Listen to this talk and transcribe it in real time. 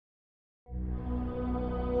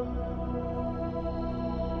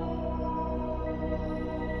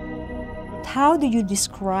how do you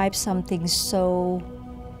describe something so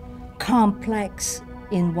complex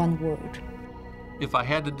in one word? If I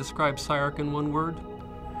had to describe SCI-Arc in one word,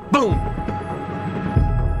 boom!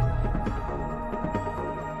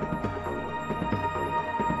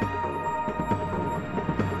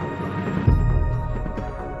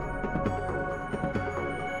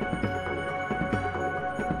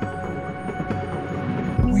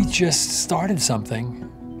 We just started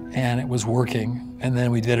something, and it was working, and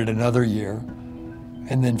then we did it another year,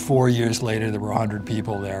 and then 4 years later, there were 100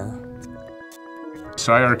 people there.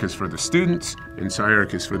 SCI-Arc is for the students, and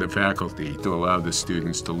SCI-Arc is for the faculty, to allow the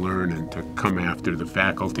students to learn and to come after the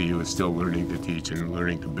faculty who is still learning to teach and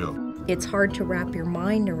learning to build. It's hard to wrap your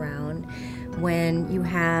mind around when you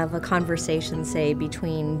have a conversation, say,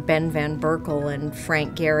 between Ben Van Berkel and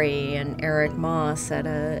Frank Gehry and Eric Moss at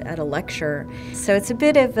a lecture. So it's a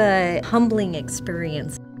bit of a humbling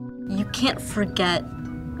experience. You can't forget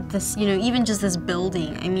this, even just this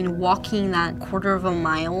building. I mean, walking that quarter of a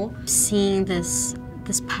mile, seeing this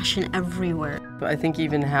passion everywhere. I think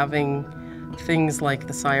even having things like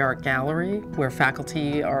the SCI-Arc Gallery, where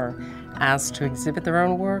faculty are asked to exhibit their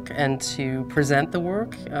own work and to present the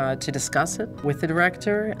work, to discuss it with the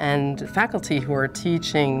director, and faculty who are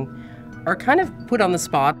teaching are kind of put on the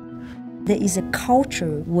spot. There is a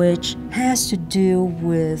culture which has to do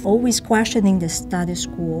with always questioning the status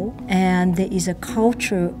quo, and there is a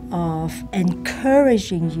culture of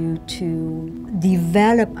encouraging you to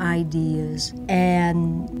develop ideas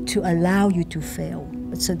and to allow you to fail.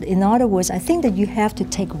 So in other words, I think that you have to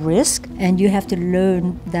take risk, and you have to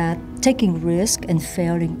learn that taking risk and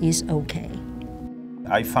failing is okay.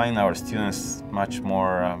 I find our students much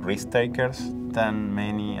more risk takers than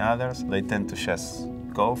many others. They tend to just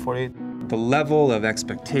go for it. The level of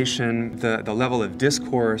expectation, the level of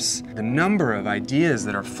discourse, the number of ideas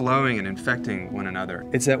that are flowing and infecting one another.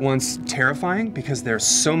 It's at once terrifying because there's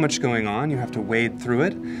so much going on, you have to wade through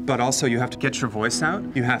it, but also you have to get your voice out.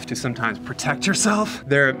 You have to sometimes protect yourself.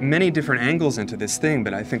 There are many different angles into this thing,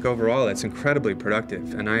 but I think overall it's incredibly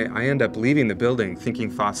productive, and I end up leaving the building thinking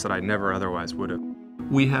thoughts that I never otherwise would have.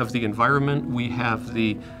 We have the environment, we have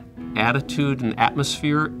the attitude and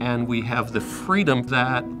atmosphere, and we have the freedom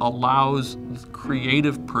that allows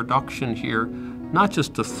creative production here not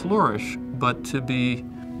just to flourish, but to be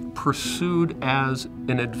pursued as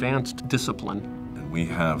an advanced discipline. We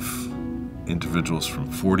have individuals from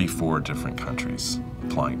 44 different countries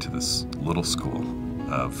applying to this little school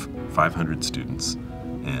of 500 students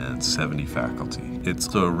and 70 faculty.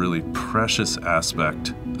 It's a really precious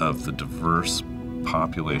aspect of the diverse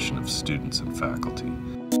population of students and faculty.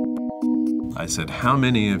 I said, how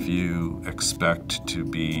many of you expect to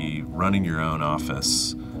be running your own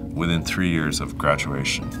office within 3 years of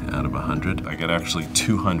graduation? Out of 100, I get actually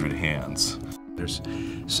 200 hands. There's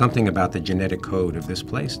something about the genetic code of this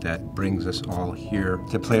place that brings us all here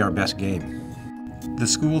to play our best game. The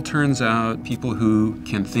school turns out people who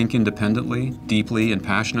can think independently, deeply and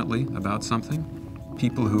passionately about something,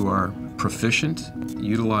 people who are proficient,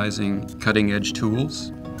 utilizing cutting-edge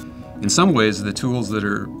tools. In some ways, the tools that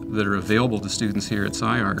are available to students here at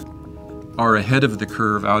SCI-Arc are ahead of the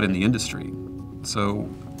curve out in the industry. So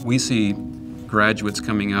we see graduates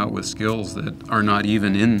coming out with skills that are not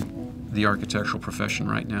even in the architectural profession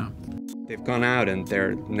right now. They've gone out and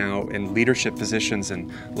they're now in leadership positions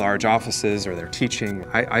in large offices, or they're teaching.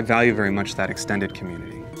 I value very much that extended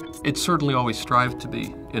community. It's certainly always strived to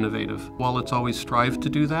be innovative. While it's always strived to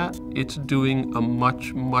do that, it's doing a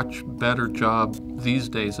much, much better job these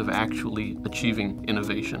days of actually achieving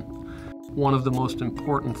innovation. One of the most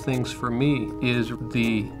important things for me is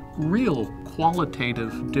the real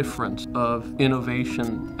qualitative difference of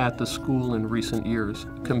innovation at the school in recent years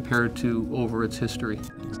compared to over its history.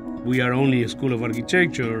 We are only a school of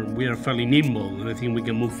architecture. We are fairly nimble, and I think we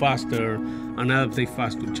can move faster and adapt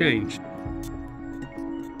fast to change.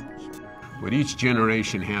 What each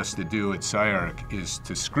generation has to do at SCI-Arc is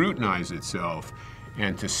to scrutinize itself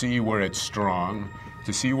and to see where it's strong,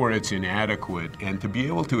 to see where it's inadequate, and to be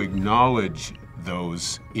able to acknowledge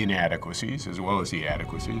those inadequacies as well as the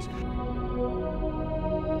adequacies.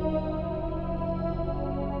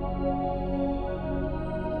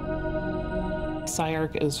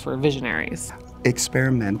 SCI-Arc is for visionaries.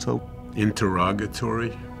 Experimental.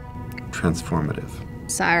 Interrogatory. Transformative.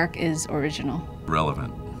 SCI-Arc is original.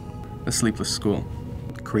 Relevant. A sleepless school.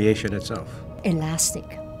 Creation itself.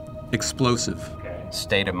 Elastic. Explosive.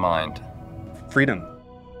 State of mind. Freedom.